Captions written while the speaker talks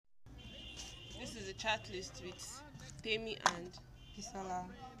a chat list with Temi and Bisola.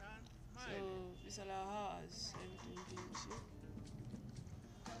 so Bisola, how has everything been with you?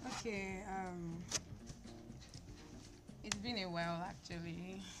 Okay, it's been a while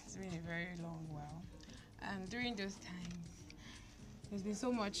actually. It's been a very long while. And during those times, there's been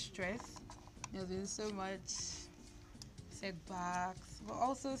so much stress. There's been so much setbacks, but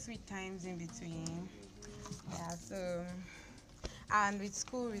also sweet times in between. Yeah, so and with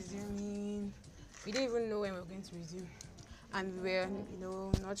school resuming, we didn't even know when we were going to resume. And we were,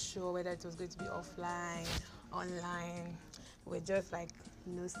 not sure whether it was going to be offline, online. We're just like,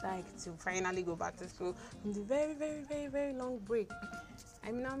 psyched to finally go back to school from the very, very, very, very long break.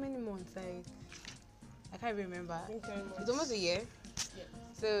 I mean, how many months? Like, I can't remember. I think 10 months. It's almost a year. Yeah.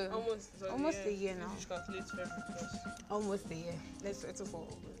 So Almost a year now. You should calculate February plus. Almost a year. Let's settle for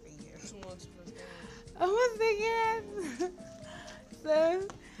almost a year. 2 months plus 9 months. Almost a year. So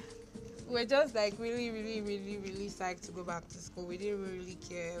we're just like really, really, really, really psyched to go back to school. We didn't really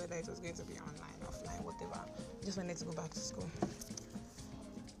care whether it was going to be online, offline, whatever. We just wanted to go back to school.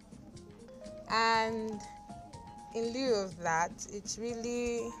 And in lieu of that, it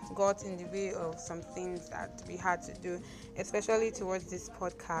really got in the way of some things that we had to do, especially towards this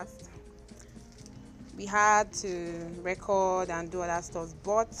podcast. We had to record and do other stuff,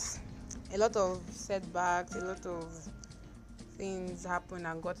 but a lot of setbacks, a lot of things happened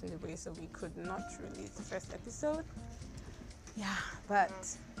and got in the way, so we could not release the first episode. Yeah,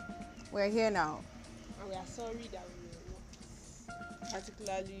 but we're here now. And we are sorry that we were not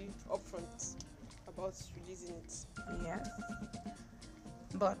particularly upfront about releasing it. Yes.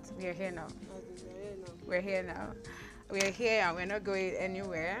 But we're here now. We're here now. We're here and we're not going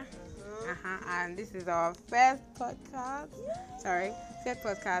anywhere. And this is our first podcast. Sorry, first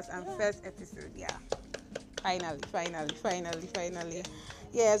podcast and first episode. Yeah. Finally.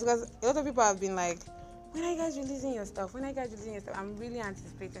 Yes, because a lot of people have been like, when are you guys releasing your stuff? I'm really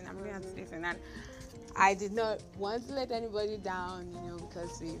anticipating. And I did not want to let anybody down,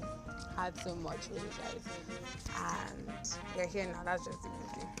 because we had so much with you guys. And we're here now. That's just the main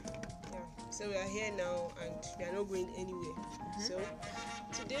thing. Yeah. So we are here now and we are not going anywhere. So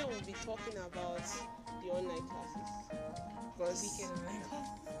today we'll be talking about the online classes. Because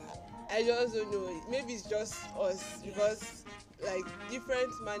I just don't know. Maybe it's just us because like different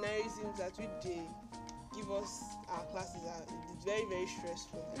mannerisms that we give us our classes are it's very, very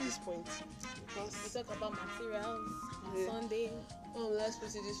stressful at this point. Because we talk about materials on Sunday. Let's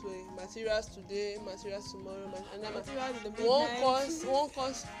put it this way: materials today, materials tomorrow, and then materials in the one course 4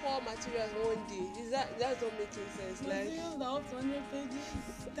 materials one day. That's not making sense? Materials that up to 100 pages,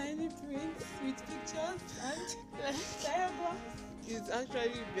 tiny prints with pictures and diagrams. It's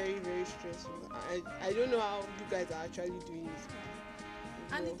actually very, very stressful. I don't know how you guys are actually doing it.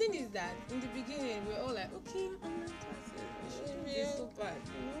 And the thing is that in the beginning we're all like, okay, online classes, it should be super.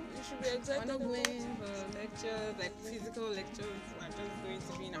 You should be excited. We're not going for lectures, like physical lectures. We're just going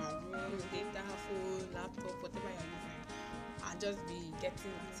to be in our room, data, phone, laptop, whatever you're using, and just be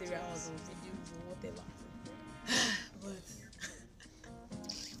getting materials or videos or whatever. But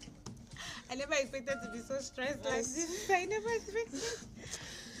I never expected to be so stressed like this. I never expected.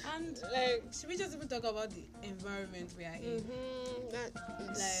 And should we just even talk about the environment we are in?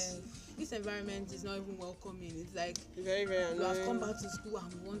 This environment is not even welcoming. It's like very, very annoying. You have come back to school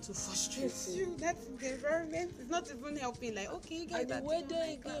and we want to frustrate you. That's the environment. It's not even helping. Like, okay, guys. And the weather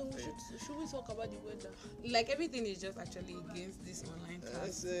again. Should we talk about the weather? Like everything is just actually against this online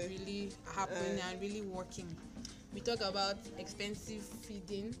class really happening and really working. We talk about expensive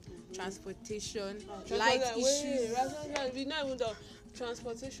feeding, transportation, light issues. We not even talk.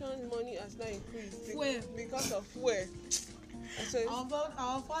 Transportation money has not increased because of fuel.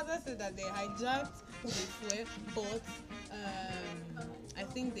 Our father said that they hijacked the fuel, but I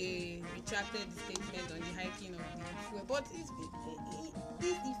think they retracted the statement on the hiking of the fuel. But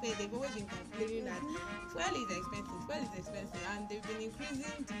they've always been complaining that fuel is expensive, and they've been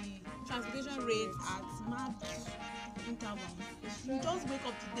increasing the transportation rates at mad intervals. You just wake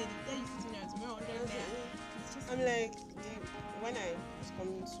up today, they tell you 15 naira, tomorrow 100 naira. I'm like, when I was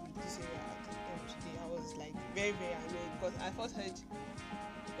coming to this area today, I was like very, very annoyed because I first heard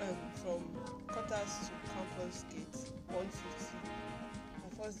from quarters to campus gate 150. I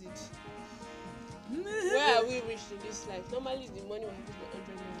first did. Where are we reached in this life? Normally the money was supposed to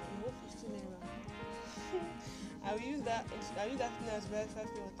be 100 naira, 150 naira. I will use that thing as well,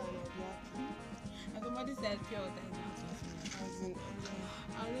 5 pure water and I'll be happy. And somebody said pure water is not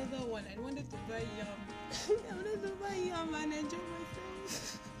another one. I wanted to buy yam. And enjoy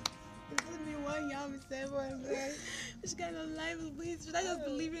myself. It took me 1 year with 700. Which kind of life is this? Should I just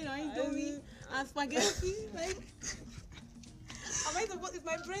believe it or Indomie and spaghetti? Like, is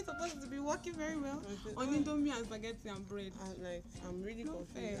my brain supposed to be working very well on Indomie and spaghetti and bread? I'm really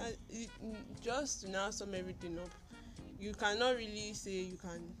confused. Just to now sum everything up, you cannot really say you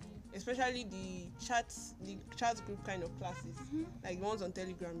can, especially the chat group kind of classes, like the ones on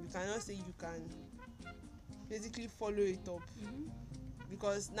Telegram. You cannot say you can basically follow it up,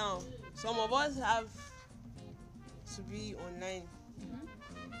 because now some of us have to be online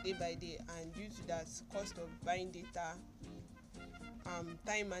day by day, and due to that cost of buying data,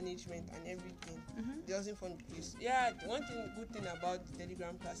 time management and everything, it doesn't fund the place. One good thing about the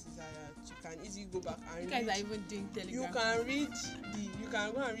Telegram classes are that you can easily go back and you guys are even doing Telegram. You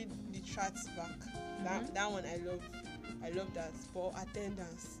can go and read the chats back. That one I love that. For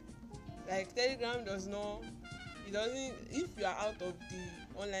attendance, like Telegram does not, it doesn't. If you are out of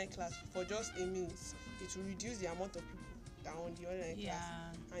the online class for just a minute, it will reduce the amount of people that are on the online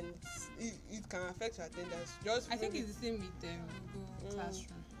class, and it can affect your attendance. I think it's the same with Google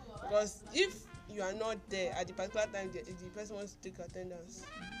Classroom. Because if you are not there at the particular time the person wants to take attendance,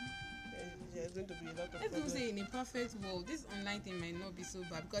 there's going to be a lot of problems. Let's say in a perfect world, this online thing might not be so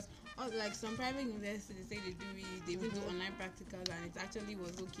bad, because like some private universities, they say they do it, they even do online practicals, and it actually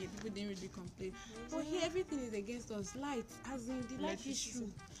was okay. People didn't really complain. But here, everything is against us. Lights, as in the light issue.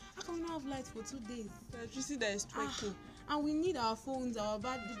 How can we not have lights for 2 days? Electricity that is striking. And we need our phones, the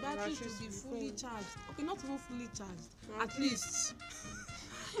batteries to be fully charged. Okay, not even fully charged. At least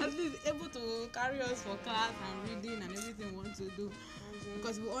able to carry us for class and reading and everything we want to do.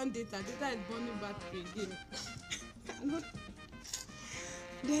 Because we want data. Data is burning battery again.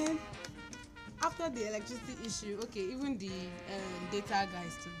 Then, after the electricity issue, okay, even the data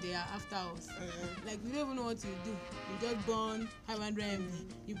guys too, they are after us. Like, we don't even know what to do. You just burn 500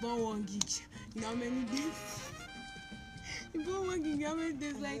 MB, you burn 1 gig. You know how many days? You burn 1 gig, how many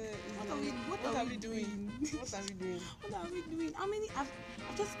days? Like, what are we doing? What are we doing? How many? I've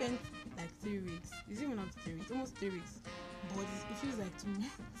just spent like 3 weeks. It's even not 3 weeks, almost 3 weeks. But it feels like 2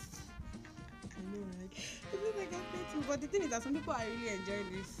 months. I know, right? It feels like I've spent 2. But the thing is that some people are really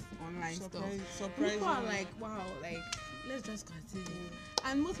enjoying this online stuff. Surprising. People are like, wow, like, let's just continue.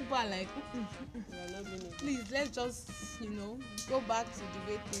 And most people are like, please, let's just, go back to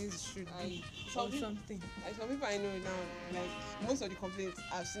the way things should be. Something. Like some people I know now, like most of the complaints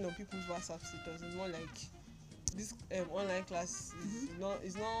I've seen on people's WhatsApp status is more like this online class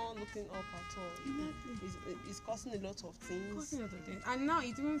is not looking up at all. Exactly. It's costing a lot of things. And now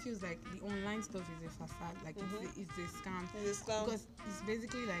it even feels like the online stuff is a facade, like it's a scam. It's a scam. Because it's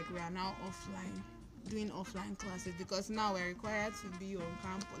basically like we are now doing offline classes, because now we're required to be on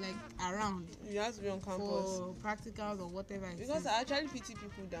campus, like around. You have to be on campus for practicals or whatever. Because I actually pity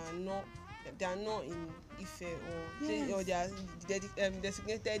people that are not in Ife or they are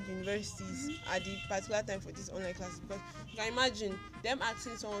designated universities at the particular time for this online classes. Because you can imagine them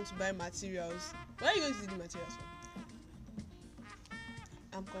asking someone to buy materials. Where are you going to see the materials from?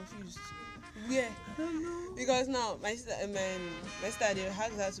 I'm confused. Yeah. I don't know. Because now my sister they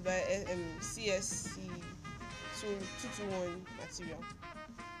had her to buy CSC 221 material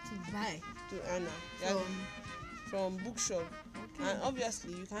to buy to Anna from bookshop. Okay. And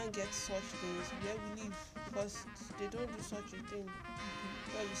obviously you can't get such things where we live, because they don't do such a thing.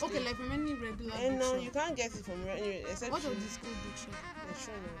 Okay, like from any regular bookshop. No, you can't get it from anywhere except what of the school bookshop?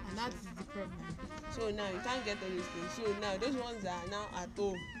 And that is the problem. So now you can't get all these things. So now those ones that are now at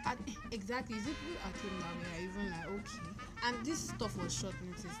home. Exactly. Is it people at home that we are even like, okay? And this stuff was short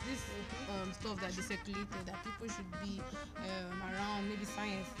notice. This stuff that they circulated, that people should be around, maybe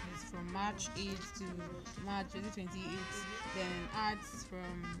science is from March 8th to March 28th. Then arts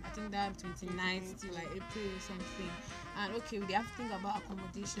from, I think that 29th to like April or something. And okay, they have to think about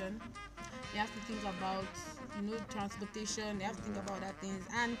accommodation. They have to think about, transportation. They have to think about other things.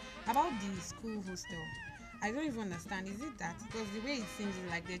 And about the school hostel, I don't even understand. Is it that? Because the way it seems is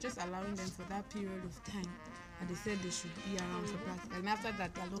like they're just allowing them for that period of time. And they said they should be around for practice. And after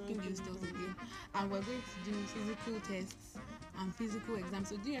that, they're locking the hostels again. And we're going to do physical tests and physical exams.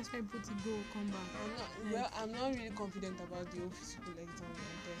 So do you expect people to come back? I'm not really confident about the physical exams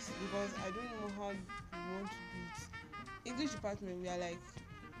and tests, because I don't know how we want to do it. English department, we are like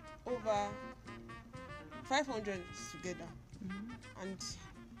over 500 together. And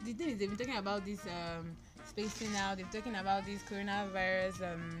the thing is, they've been talking about this spacing out. They've been talking about these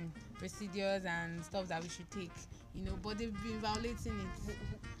coronavirus procedures and stuff that we should take, but they've been violating it.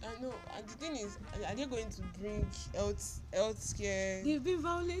 I know, and the thing is, are they going to bring health care? They've been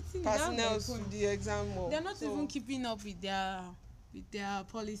violating personnel to the exam hall. They're not even keeping up with their with their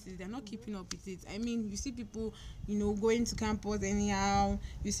policies. They're not keeping up with it. I mean, you see people, going to campus anyhow.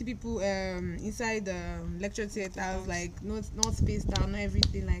 You see people inside lecture theaters, like not spaced out, not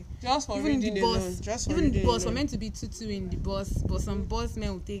everything. Like just for even reading the bus, alone. Just for even the reading bus, we're alone. meant to be two in the bus, but some bus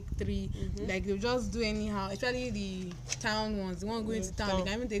men will take 3. Like they'll just do anyhow. Especially the town ones, the one going to town, they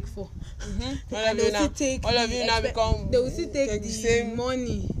can even take 4. All of you now become. They will still take the the same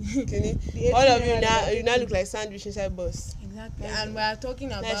money. all of you now look like sandwich inside bus. Exactly. And we are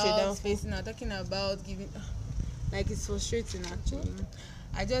talking about spacing, we're talking about giving, like it's frustrating actually.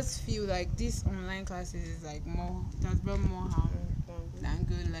 I just feel like this online classes is like more, it has brought more harm than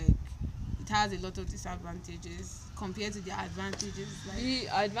good. Like it has a lot of disadvantages compared to the advantages. Like The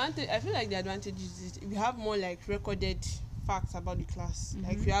advantage, I feel like the advantage is we have more like recorded facts about the class.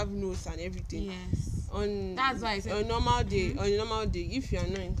 Like we have notes and everything. yes, On that's why I said on a normal day, if you are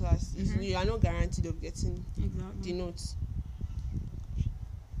not in class, you are not guaranteed of getting the notes.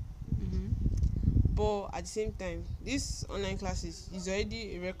 But at the same time, this online classes is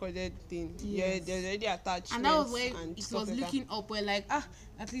already a recorded thing. Yes. Yeah, there's already attachments. And that was where and it stuff was like looking up. We're like,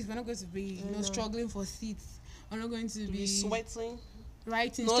 at least we're not going to be struggling for seats. We're not going to be sweating.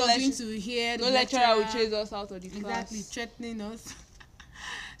 writing, No struggling to hear the No lecturer will chase us out of the exactly class. threatening us.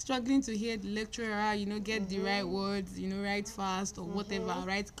 Struggling to hear the lecturer, get the right words, write fast or whatever,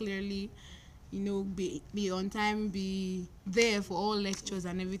 write clearly, be on time, be there for all lectures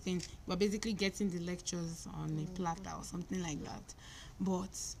and everything. We're basically getting the lectures on a platter or something like that.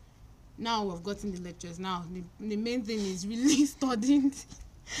 But now we've gotten the lectures. Now the main thing is really studying.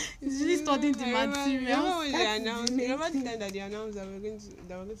 It's really studying the material. Remember the time that they announced that we're going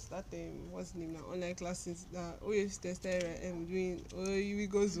to start what's the name now? Online classes that always tested doing we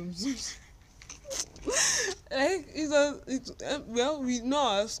go Zoom. Like well, we know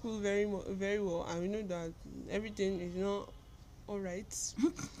our school very well, and we know that everything is not alright.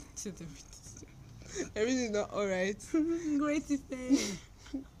 Everything is not alright. Great system.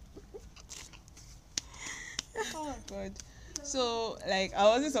 Oh my god. So, like, I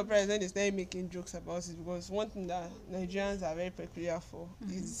wasn't surprised when they started making jokes about it, because one thing that Nigerians are very peculiar for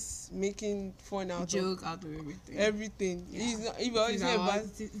is making fun out of everything. Everything. Yeah. It's not, if it's not about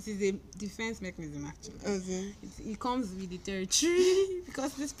it is a defense mechanism actually. it comes with the territory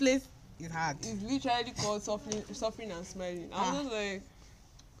because this place is hard. It's literally called suffering and smiling. I was just like,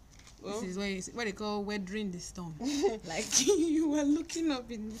 well, this is what they call weathering the storm. Like you were looking up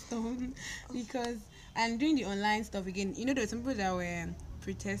in the storm because. And doing the online stuff again, there were some people that were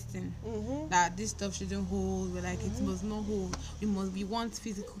protesting that this stuff shouldn't hold. We're like, it must not hold. We want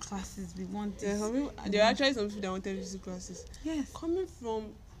physical classes. We want this. There are actually some people that wanted physical classes. Yes.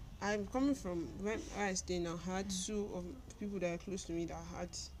 I'm coming from where I stay now. I had 2 of people that are close to me that had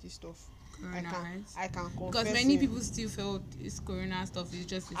this stuff. I can confess. Because many people still felt this corona stuff is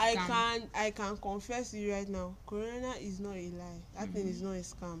just a scam. I can confess to you right now. Corona is not a lie. That thing is not a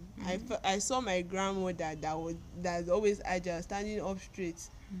scam. I saw my grandmother that's always agile, standing up straight,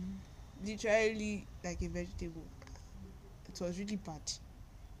 literally like a vegetable. It was really bad.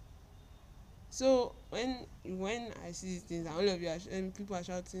 So when I see these things and all of you and people are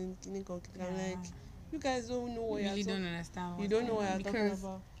shouting, I'm like, you guys don't know what you don't understand. You don't know what you're talking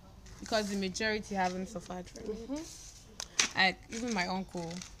about. Because the majority haven't suffered from it. Like even my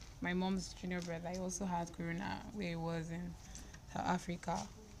uncle, my mom's junior brother, he also had corona where he was in South Africa.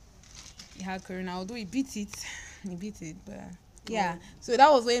 He had corona, although he beat it, but yeah. So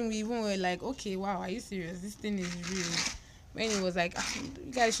that was when we even were like, okay, wow, are you serious? This thing is real. When he was like,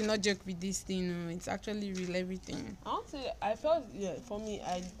 you guys should not joke with this thing. It's actually real, everything. I won't say, I felt, for me,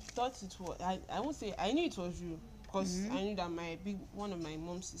 I thought it was, I won't say, I knew it was real. Because I knew that one of my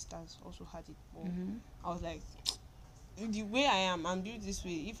mom's sisters also had it. I was like, the way I am, I'm built this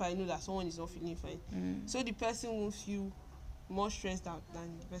way. If I know that someone is not feeling fine, so the person will feel more stressed out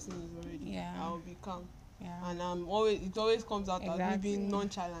than the person is already. I'll be calm. And it always comes out as me being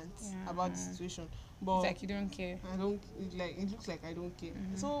nonchalant about the situation. But it's like you don't care. It looks like I don't care.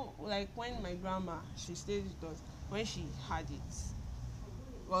 So like when my grandma, she stayed with us, when she had it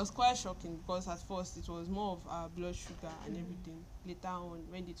was quite shocking, because at first it was more of our blood sugar and everything. Later on,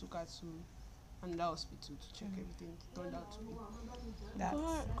 when they took her to another hospital to check everything, it turned out to be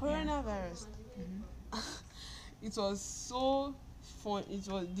coronavirus. It was so fun. It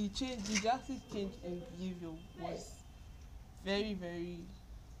was the drastic change in behavior was very, very,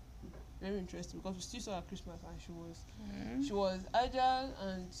 very interesting, because we still saw her Christmas and she was agile,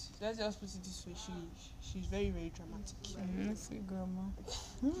 and let's just put it this way, she's very, very dramatic. That's good, grandma.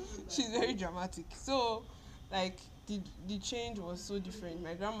 She's very dramatic. So like the change was so different.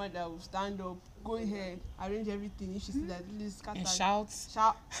 My grandmother would stand up, go ahead, arrange everything. If she see that this scatter, And shout.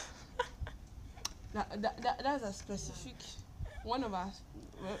 That's a specific one of our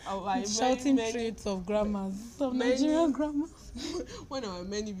Shouting many, traits of grandmas, of many Nigerian grandmas. one of our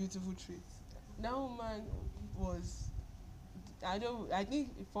many beautiful traits. That woman was, I think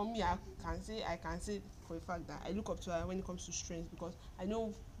for me, I can say for a fact that I look up to her when it comes to strength, because I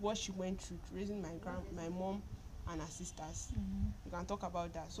know what she went through raising my mom and her sisters. We can talk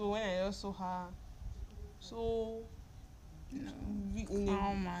about that. So when I just saw her so in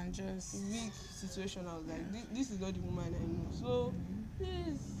Calm a and just weak situation, I was like, this is not the woman I know. So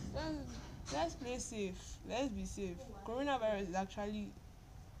please, let's play safe. Let's be safe. Coronavirus is actually,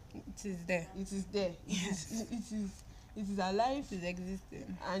 it is there. it is there. Yes. It is alive, It is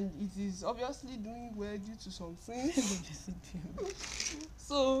existing. and it is obviously doing well due to some things.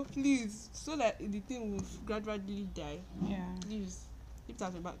 So please, so that the thing will gradually die, Yeah. please keep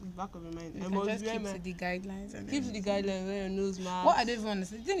that in the back of your mind. You I can must just wear keep my, to the guidelines and keep to the everything. guidelines, wear your nose mask. What I don't even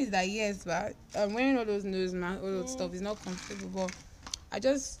understand. The thing is that yes, but wearing all those nose masks, all that stuff is not comfortable. But I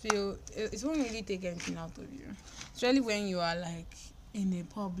just feel it won't really take anything out of you, especially when you are like in a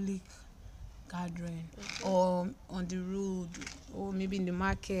public gathering or on the road or maybe in the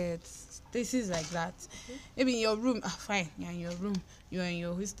market, places like that. Maybe in your room, fine, you're in your room, you're in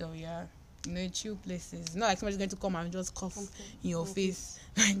your hostel, yeah, you know, chill places. It's not like somebody's going to come and just cough in your face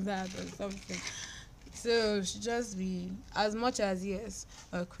like that or something. So it should just be, as much as yes,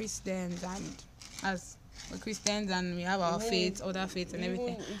 Christians, and as we're Christians and we have our faith, other faiths and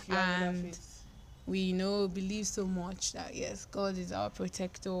everything, If you have other and faiths. we believe so much that yes, God is our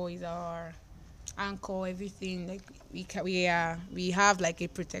protector, is our anchor, everything. Like we have like a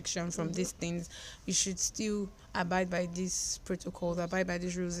protection from these things. We should still abide by these protocols, abide by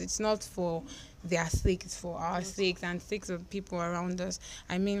these rules. It's not for their sake, it's for our sakes and sakes of people around us.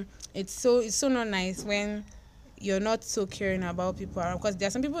 I mean, it's so not nice when you're not so caring about people around, because there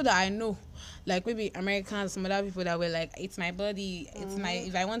are some people that I know, like maybe Americans, some other people that were like, it's my body, it's my,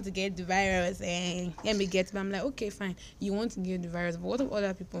 if I want to get the virus, let me get it. But I'm like, okay, fine, you want to get the virus, but what of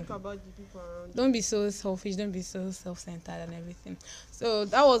other people? Think about the people around. Don't be so selfish, don't be so self-centered and everything. So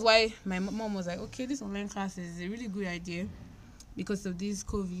that was why my mom was like, okay, this online class is a really good idea because of this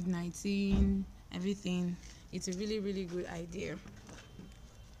COVID-19, everything. It's a really, really good idea.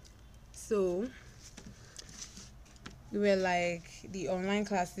 So we were like, the online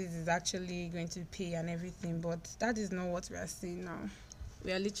classes is actually going to pay and everything, but that is not what we are seeing now.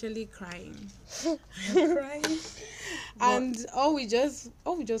 We are literally crying. Crying. And all we just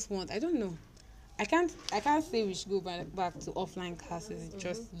want, I don't know. I can't say we should go back to offline classes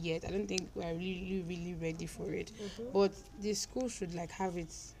just yet. I don't think we are really, really ready for it. But the school should like have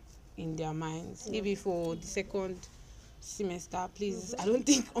it in their minds. Maybe for the second semester, please. I don't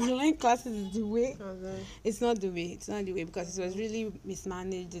think online classes is the way. It's not the way because it was really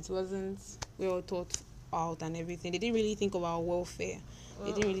mismanaged. It wasn't well thought out and everything. They didn't really think about welfare.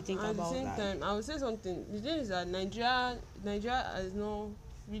 They didn't really think about that. At the same time, I would say something. The thing is that Nigeria has not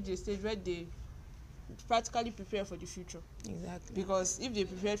reached a stage where they practically prepare for the future. Exactly. Because if they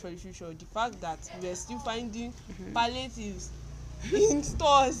prepared for the future, the fact that we're still finding palliatives in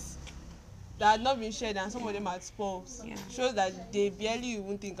stores that have not been shared and some of them at schools shows that they barely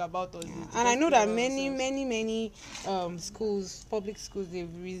even think about us. And I know that many schools, public schools,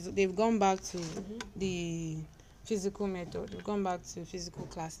 they've gone back to the physical method. They've gone back to physical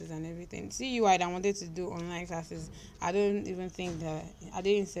classes and everything. CUI that wanted to do online classes, I don't even think that are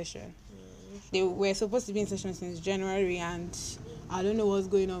they in session. They were supposed to be in session since January, and I don't know what's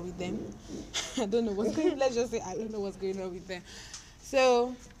going on with them. I don't know what's going on. Let's just say I don't know what's going on with them.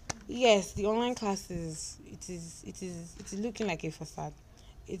 So yes, the online classes, it is looking like a facade.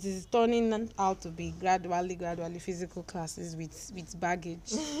 It is turning out to be gradually physical classes with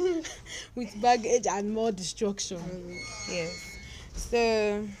baggage, with baggage and more destruction. Yes.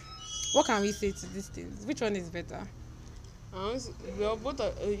 So, what can we say to these things? Which one is better? Well,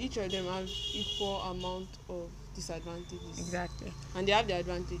 each of them have equal amount of disadvantages. Exactly. And they have their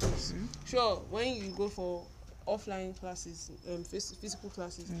advantages. Sure, when you go for offline classes, physical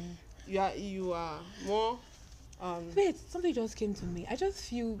classes, you are more. Wait, something just came to me. I just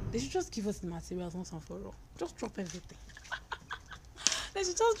feel they should just give us the materials once and for all. Just drop everything. They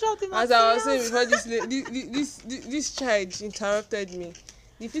should just drop the materials. As I was saying before, this child interrupted me.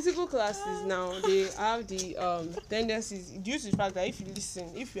 The physical classes now, they have the tendencies due to the fact that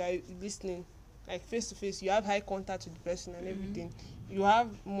if you are listening like face to face, you have high contact with the person and everything. You have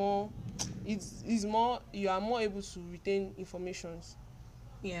more. You are more able to retain informations.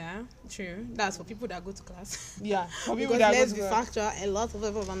 Yeah, true. That's for people that go to class. Yeah, for people Because that go let's to be class. factual, a lot of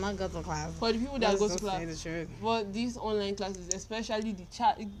people will not go to class. For the people that Let's go to just say class. the truth. But these online classes, especially the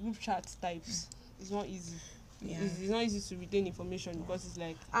chat group chat types, it's not easy. Yeah. It's not easy to retain information because it's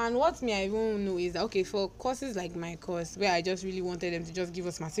like And what me I even know is that, okay, for courses like my course, where I just really wanted them to just give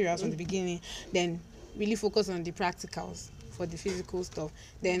us materials from the beginning, then really focus on the practicals for the physical stuff.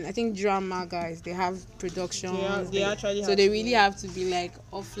 Then I think drama guys, they have productions. they actually so have they to really be- have to be like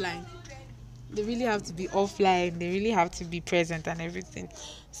offline. They really have to be offline. They really have to be present and everything.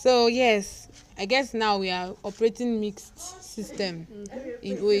 So yes, I guess now we are operating mixed system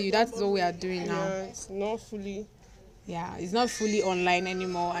in OAU. That's what we are doing now. yeah, it's not fully. Yeah, it's not fully online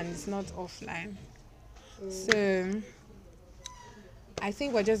anymore and it's not offline. So I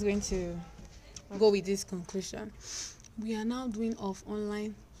think we're just going to go with this conclusion. We are now doing off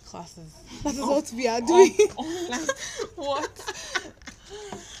online classes. That is what we are doing. Online. What?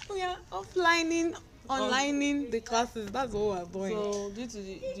 We are offlining, onlining the classes. That's what we're doing. So due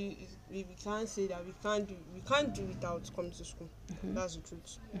to we can't say that we can't do without coming to school. That's the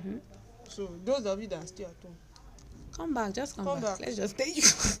truth. So those of you that are still at home, Come back. Come back. Let's just take you.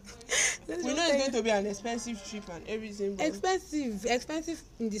 we know it's going to be an expensive trip and everything. But Expensive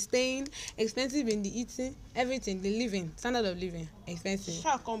in the staying, expensive in the eating, everything, the living, standard of living, expensive.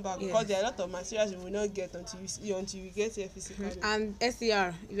 shall come back because there are a lot of materials you will not get until you get here physically. And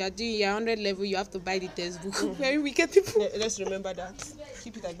SCR, if you are doing your 100 level, you have to buy the textbook. Very wicked people. Let's remember that.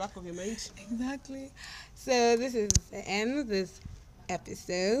 Keep it at the back of your mind. Exactly. So this is the end of this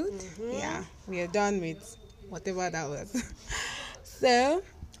episode. Yeah, we are done with whatever that was. So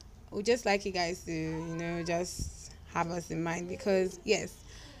we'd just like you guys to, just have us in mind because yes,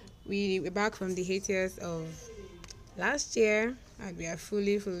 we're back from the haters of last year and we are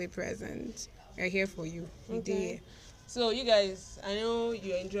fully present. We're here for you. We did. So you guys, I know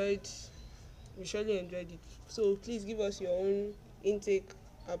you surely enjoyed it. So please give us your own intake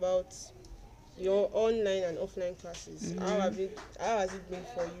about your online and offline classes. How has it been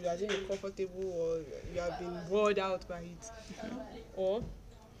for you? Has it been comfortable or you have been bored out by it? Or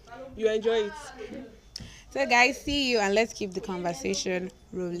you enjoy it? So guys, see you and let's keep the conversation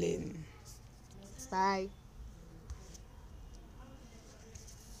rolling. Bye.